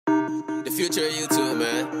The future of YouTube,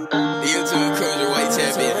 man. The YouTube cruiserweight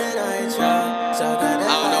champion. I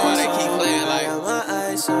don't know why they keep playing like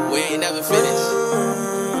we ain't never finished.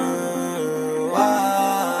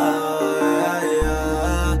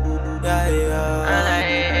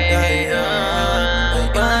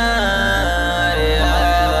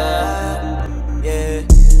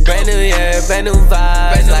 Brand new year, brand new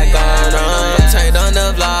vibes, like on. Turned on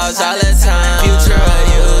the vlogs all the time. Future of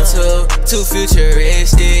YouTube, too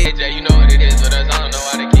futuristic. Hey Jay, you know what it is with us. I don't know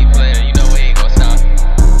why they keep playing. You know we ain't gonna stop.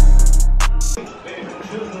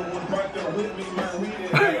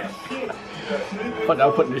 Fuck,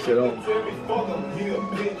 I'm putting this shit on.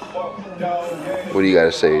 What do you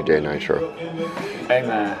gotta say, JayNytro? Hey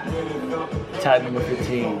man, tag number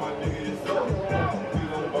 15.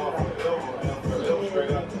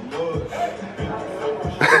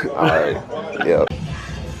 Alright, yeah.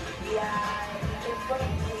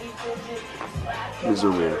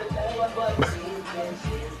 Zoom in.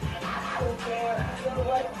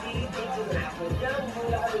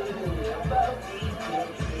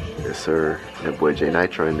 Yes, sir. That boy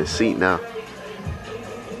JayNytro in the seat now.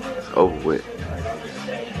 It's over with.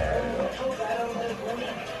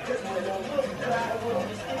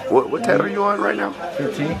 What tab are you on right now?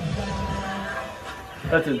 15?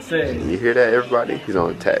 That's insane. You hear that, everybody? He's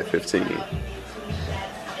on tab 15.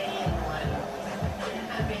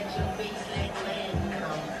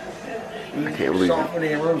 I can't believe it.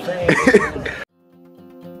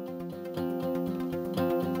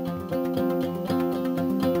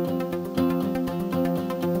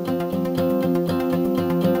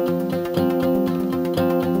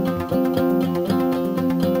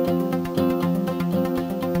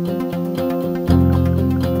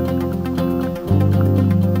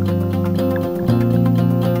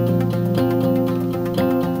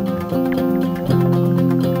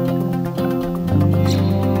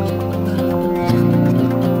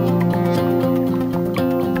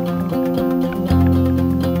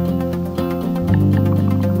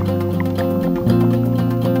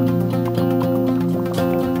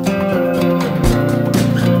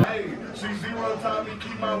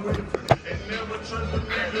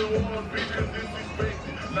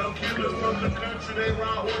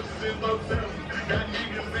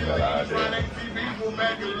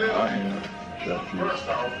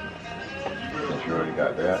 You already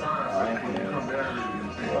got that.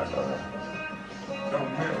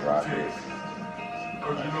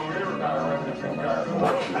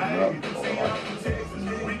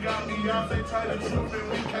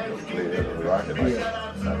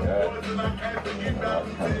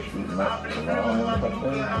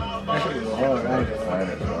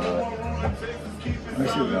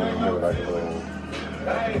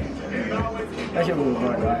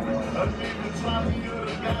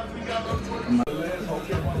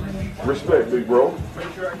 Respect, big bro.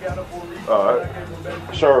 Alright.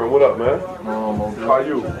 Sharon, what up, man? How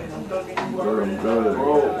you? Good, good.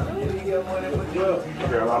 Bro.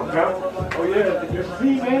 Carolina Panther? Oh, yeah. Your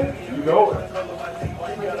team, man. You know it.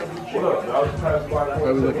 What up, y'all? Just passed by. What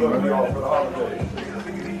up, y'all, for the holidays?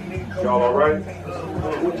 Y'all alright?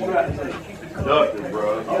 What you got to say? Nothing, bro.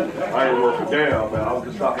 I ain't working down, man. I was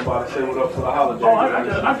just stopping by to say what up for the holidays. Oh,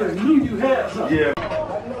 I just knew you had something. Yeah.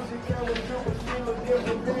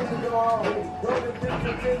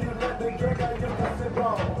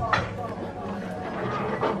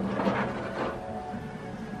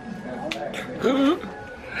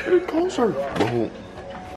 Get closer. Boom.